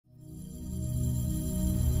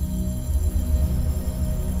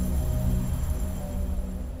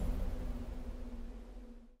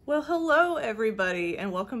Well, hello everybody,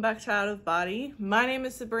 and welcome back to Out of Body. My name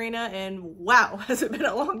is Sabrina, and wow, has it been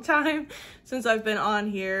a long time since I've been on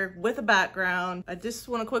here with a background. I just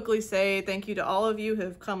want to quickly say thank you to all of you who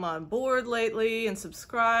have come on board lately and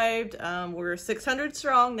subscribed. We're 600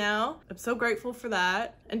 strong now. I'm so grateful for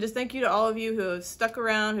that. And just thank you to all of you who have stuck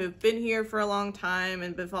around, who have been here for a long time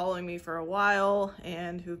and been following me for a while,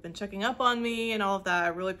 and who've been checking up on me and all of that. I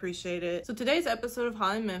really appreciate it. So today's episode of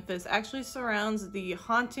Haunted Memphis actually surrounds the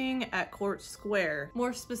haunting at Court Square.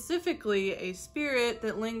 More specifically, a spirit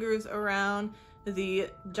that lingers around the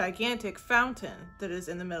gigantic fountain that is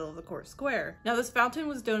in the middle of the Court Square. Now, this fountain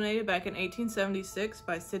was donated back in 1876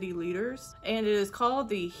 by city leaders, and it is called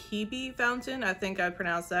the Hebe Fountain. I think I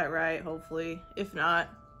pronounced that right, hopefully. If not,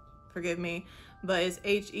 forgive me, but it's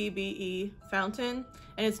H-E-B-E Fountain,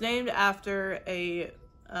 and it's named after a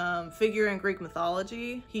figure in Greek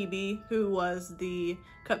mythology, Hebe, who was the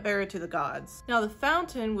cupbearer to the gods. Now, the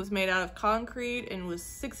fountain was made out of concrete and was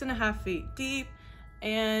 6.5 feet deep,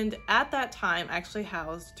 and at that time actually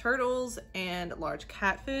housed turtles and large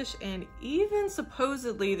catfish and even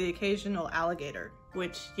supposedly the occasional alligator,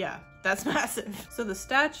 which, yeah, that's massive. So the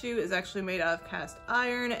statue is actually made out of cast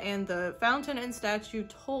iron, and the fountain and statue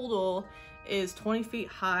total is 20 feet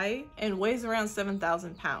high and weighs around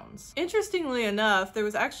 7,000 pounds. Interestingly enough, there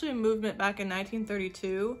was actually a movement back in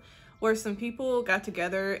 1932 where some people got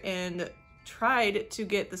together and tried to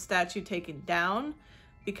get the statue taken down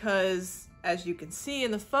because, as you can see in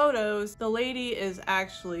the photos, the lady is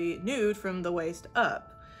actually nude from the waist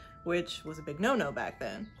up, which was a big no-no back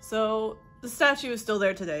then. So the statue is still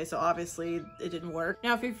there today, so obviously it didn't work.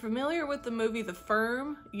 Now, if you're familiar with the movie The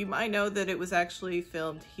Firm, you might know that it was actually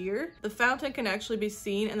filmed here. The fountain can actually be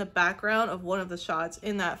seen in the background of one of the shots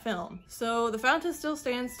in that film. So the fountain still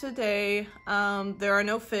stands today. There are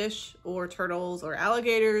no fish or turtles or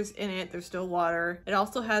alligators in it. There's still water. It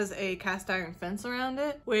also has a cast iron fence around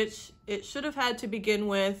it, which it should have had to begin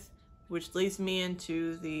with, which leads me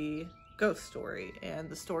into the ghost story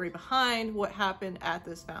and the story behind what happened at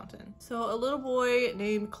this fountain. So a little boy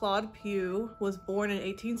named Claude Pugh was born in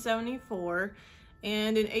 1874,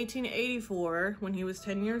 and in 1884, when he was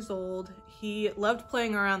 10 years old, he loved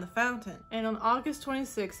playing around the fountain. And on August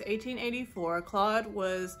 26, 1884, Claude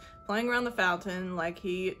was playing around the fountain like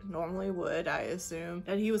he normally would, I assume,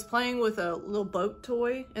 and he was playing with a little boat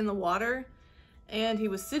toy in the water, and he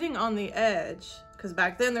was sitting on the edge, because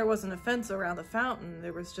back then there wasn't a fence around the fountain.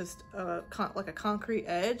 There was just like a concrete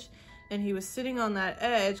edge, and he was sitting on that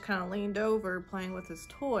edge, kind of leaned over, playing with his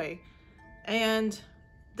toy. And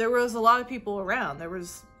there was a lot of people around. There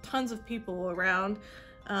was tons of people around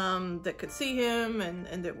that could see him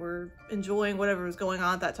and that were enjoying whatever was going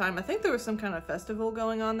on at that time. I think there was some kind of festival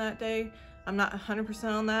going on that day. I'm not 100%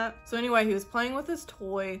 on that. So anyway, he was playing with his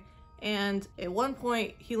toy, and at one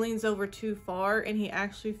point he leans over too far and he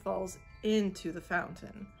actually falls into the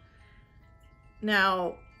fountain.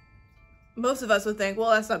 Now, most of us would think,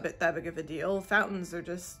 well, that's not that big of a deal. Fountains are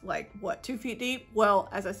just like, what, 2 feet deep? Well,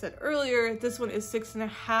 as I said earlier, this one is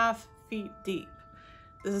 6.5 feet deep.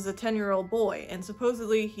 This is a 10-year-old boy, and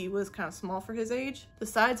supposedly he was kind of small for his age. The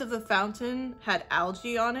sides of the fountain had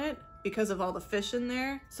algae on it because of all the fish in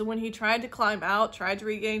there. So when he tried to climb out, tried to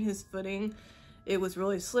regain his footing, it was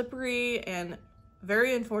really slippery, and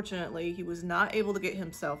very unfortunately, he was not able to get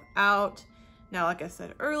himself out. Now, like I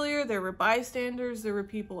said earlier, there were bystanders, there were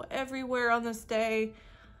people everywhere on this day.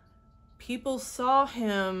 People saw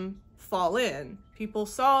him fall in. People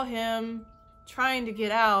saw him trying to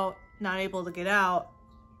get out, not able to get out,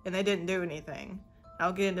 and they didn't do anything.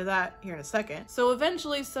 I'll get into that here in a second. So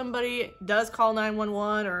eventually somebody does call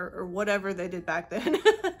 911 or whatever they did back then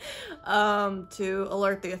to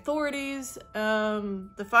alert the authorities.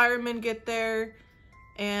 The firemen get there,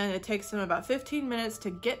 and it takes them about 15 minutes to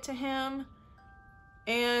get to him.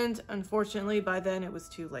 And unfortunately, by then it was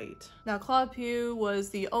too late. Now, Claude Pugh was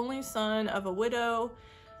the only son of a widow,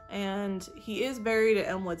 and he is buried at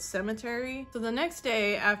Elmwood Cemetery. So the next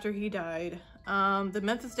day after he died, the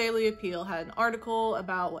Memphis Daily Appeal had an article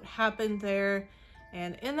about what happened there.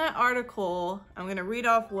 And in that article, I'm gonna read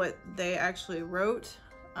off what they actually wrote,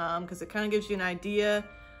 because it kind of gives you an idea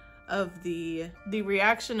of the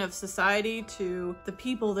reaction of society to the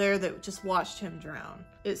people there that just watched him drown.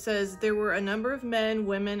 It says, there were a number of men,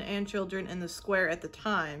 women, and children in the square at the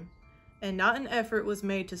time, and not an effort was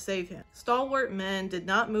made to save him. Stalwart men did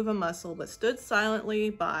not move a muscle, but stood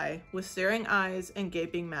silently by with staring eyes and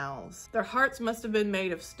gaping mouths. Their hearts must have been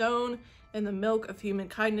made of stone, and the milk of human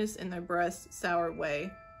kindness in their breasts soured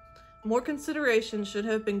way. More consideration should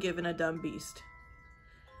have been given a dumb beast.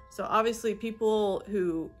 So obviously people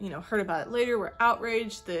who, heard about it later were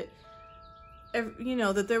outraged that you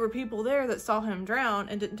know, that there were people there that saw him drown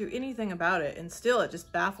and didn't do anything about it. And still, it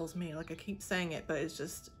just baffles me. Like, I keep saying it, but it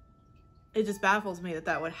just baffles me that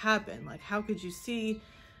that would happen. Like, how could you see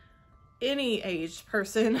any aged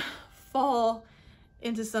person fall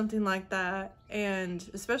into something like that, and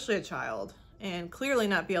especially a child, and clearly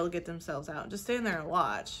not be able to get themselves out, just stand there and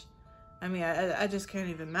watch? I mean, I just can't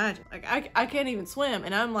even imagine. Like, I can't even swim,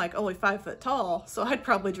 and I'm like only 5 foot tall, so I'd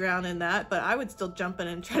probably drown in that, but I would still jump in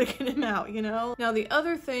and try to get him out, you know? Now, the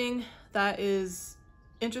other thing that is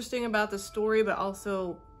interesting about the story, but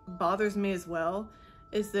also bothers me as well,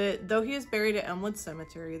 is that though he is buried at Elmwood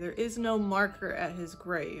Cemetery, there is no marker at his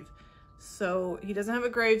grave. So he doesn't have a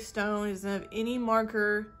gravestone, he doesn't have any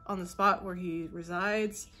marker on the spot where he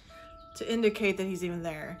resides to indicate that he's even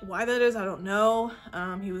there. Why that is, I don't know.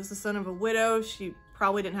 He was the son of a widow. She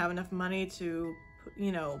probably didn't have enough money to,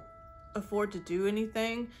 you know, afford to do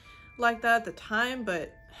anything like that at the time,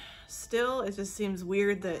 but still, it just seems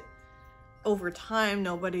weird that over time,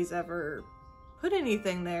 nobody's ever put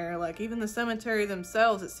anything there. Like, even the cemetery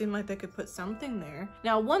themselves, it seemed like they could put something there.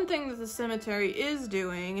 Now, one thing that the cemetery is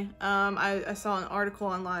doing, I saw an article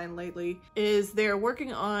online lately, is they're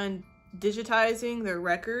working on digitizing their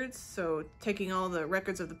records, so taking all the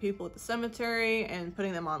records of the people at the cemetery and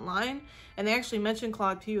putting them online. And they actually mentioned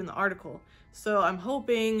Claude Pugh in the article, so I'm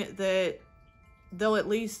hoping that they'll at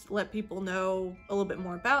least let people know a little bit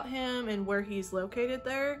more about him and where he's located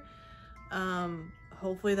there.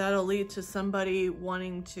 Hopefully that'll lead to somebody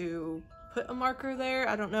wanting to put a marker there.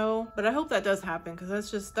 I don't know, but I hope that does happen, because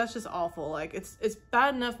that's just awful. Like, it's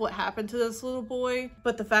bad enough what happened to this little boy,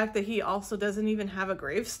 but the fact that he also doesn't even have a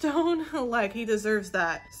gravestone, like, he deserves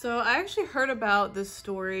that. So I actually heard about this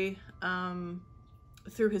story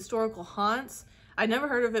through Historical Haunts. I never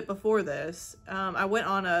heard of it before this. I went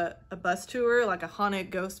on a bus tour, like a haunted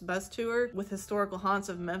ghost bus tour with Historical Haunts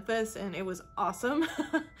of Memphis, and it was awesome.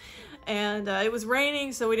 And it was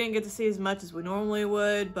raining, so we didn't get to see as much as we normally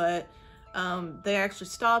would, but they actually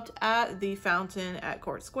stopped at the fountain at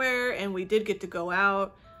Court Square, and we did get to go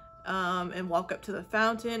out and walk up to the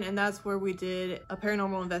fountain, and that's where we did a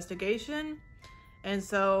paranormal investigation. And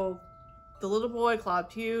so the little boy, Claude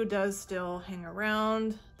Pugh, does still hang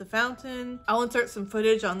around the fountain. I'll insert some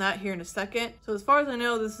footage on that here in a second. So as far as I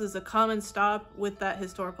know, this is a common stop with that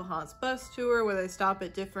Historical Haunts bus tour, where they stop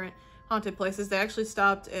at different haunted places. They actually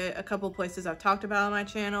stopped at a couple places I've talked about on my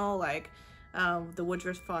channel, like the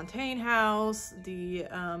Woodruff Fontaine house, the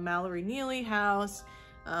Mallory Neely house,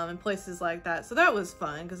 and places like that. So that was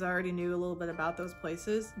fun, because I already knew a little bit about those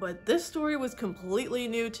places. But this story was completely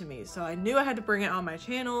new to me, so I knew I had to bring it on my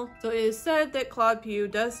channel. So it is said that Claude Pugh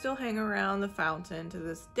does still hang around the fountain to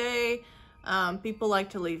this day. People like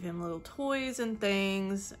to leave him little toys and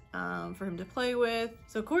things for him to play with.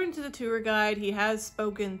 So according to the tour guide, he has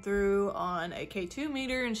spoken through on a K2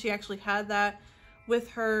 meter, and she actually had that with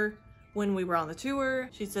her when we were on the tour.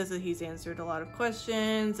 She says that he's answered a lot of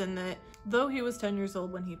questions, and that though he was 10 years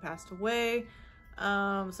old when he passed away,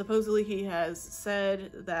 supposedly he has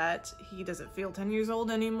said that he doesn't feel 10 years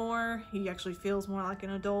old anymore. He actually feels more like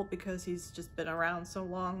an adult because he's just been around so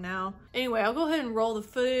long now. Anyway, I'll go ahead and roll the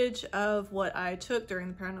footage of what I took during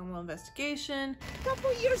the paranormal investigation. A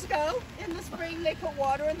couple of years ago in the spring, they put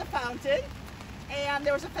water in the fountain, and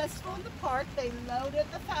there was a festival in the park. They loaded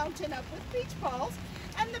the fountain up with beach balls,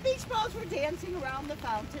 and the beach balls were dancing around the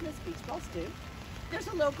fountain as beach balls do. There's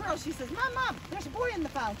a little girl, she says, Mom, there's a boy in the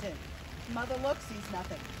fountain. Mother looks, sees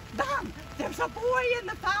nothing. Mom, there's a boy in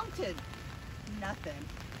the fountain. Nothing.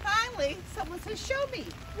 Finally, someone says, show me.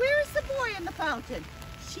 Where's the boy in the fountain?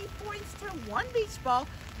 She points to one beach ball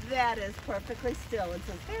that is perfectly still and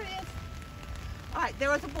says, there he is. All right,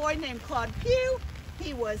 there was a boy named Claude Pugh.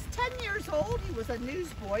 He was 10 years old. He was a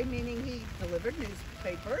newsboy, meaning he delivered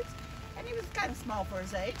newspapers. And he was kind of small for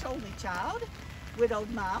his age, only child, widowed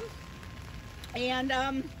mom. And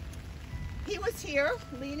he was here,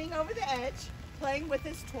 leaning over the edge, playing with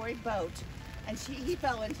his toy boat, and he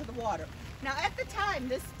fell into the water. Now, at the time,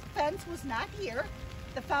 this fence was not here.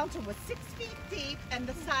 The fountain was 6 feet deep, and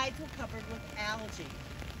the sides were covered with algae.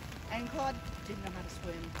 And Claude didn't know how to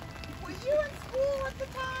swim. Were you in school at the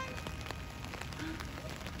time?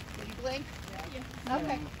 Did you blink? Yeah.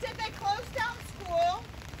 Okay. Did they close down school?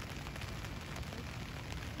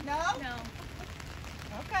 No? No.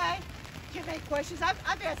 Okay. Do you have any questions?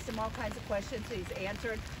 I've asked him all kinds of questions he's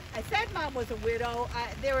answered. I said Mom was a widow.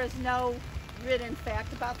 There is no written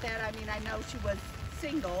fact about that. I mean, I know she was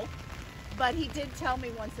single, but he did tell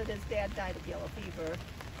me once that his dad died of yellow fever,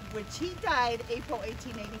 which he died April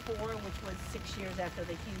 1884, which was 6 years after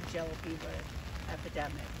the huge yellow fever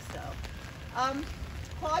epidemic. So,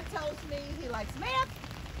 Claude tells me he likes math,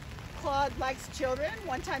 Claude likes children.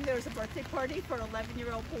 One time there was a birthday party for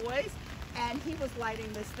 11-year-old boys, and he was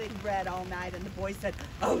lighting this thing red all night, and the boys said,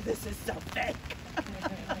 "Oh, this is so fake."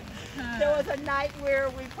 There was a night where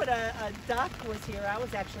we put a duck was here. I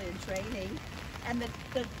was actually in training, and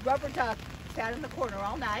the rubber duck sat in the corner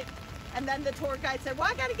all night. And then the tour guide said, "Well,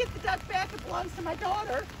 I got to get the duck back. It belongs to my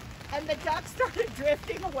daughter." And the duck started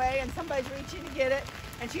drifting away, and somebody's reaching to get it.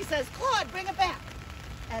 And she says, "Claude, bring it back."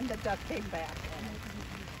 And the duck came back.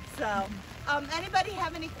 So, anybody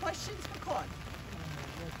have any questions for Claude?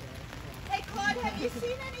 Hey, Claude, have you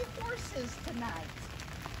seen any horses tonight?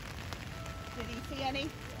 Did he see any?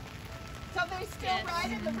 So they're still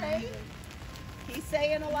riding the rain? He's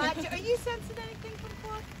saying a lot. Are you sensing anything from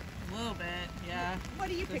Claude? A little bit, yeah. What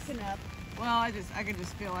are you picking up? Well, I can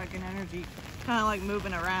just feel like an energy kind of like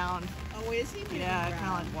moving around. Oh, is he moving Yeah, around?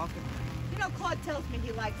 kind of like walking around. You know, Claude tells me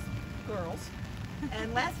he likes girls.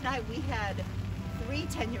 And last night we had 3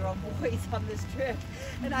 10-year-old boys on this trip.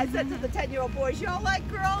 And I said to the 10-year-old boys, "Y'all like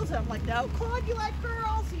girls?" And I'm like, "No, Claude, you like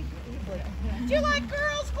girls?" He like, "Do you like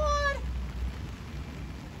girls, Claude?"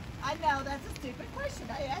 I know, that's a stupid question.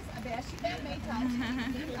 I've asked you that many times.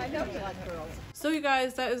 I know you like girls. So you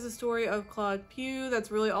guys, that is the story of Claude Pugh.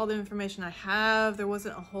 That's really all the information I have. There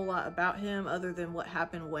wasn't a whole lot about him other than what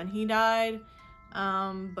happened when he died.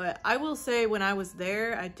 But I will say when I was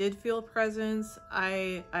there, I did feel a presence.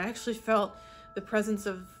 I actually felt the presence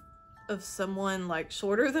of someone like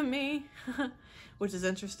shorter than me, which is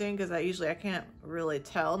interesting because I can't really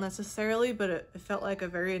tell necessarily, but it felt like a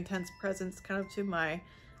very intense presence kind of to my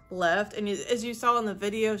left. And as you saw in the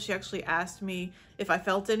video, she actually asked me if I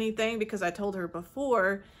felt anything because I told her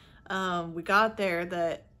before we got there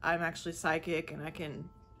that I'm actually psychic and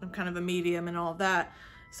I'm kind of a medium and all of that.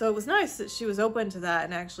 So it was nice that she was open to that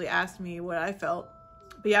and actually asked me what I felt.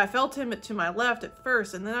 But yeah, I felt him to my left at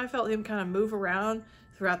first, and then I felt him kind of move around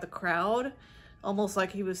throughout the crowd, almost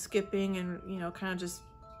like he was skipping and, you know, kind of just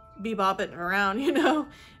bebopping around, you know,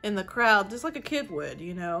 in the crowd, just like a kid would,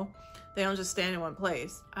 you know. They don't just stand in one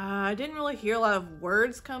place. I didn't really hear a lot of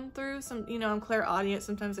words come through. You know, I'm clairaudient.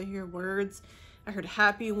 Sometimes I hear words. I heard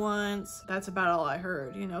happy once. That's about all I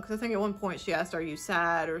heard, you know, because I think at one point she asked, "Are you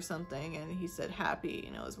sad?" or something, and he said happy,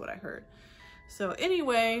 you know, is what I heard. So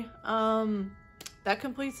anyway, that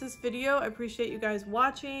completes this video. I appreciate you guys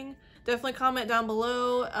watching. Definitely comment down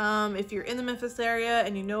below if you're in the Memphis area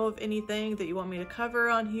and you know of anything that you want me to cover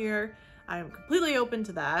on here. I am completely open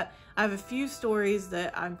to that. I have a few stories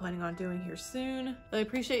that I'm planning on doing here soon. But I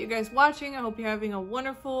appreciate you guys watching. I hope you're having a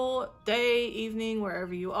wonderful day, evening,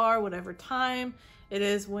 wherever you are, whatever time it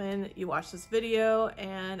is when you watch this video.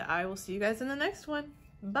 And I will see you guys in the next one.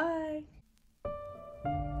 Bye.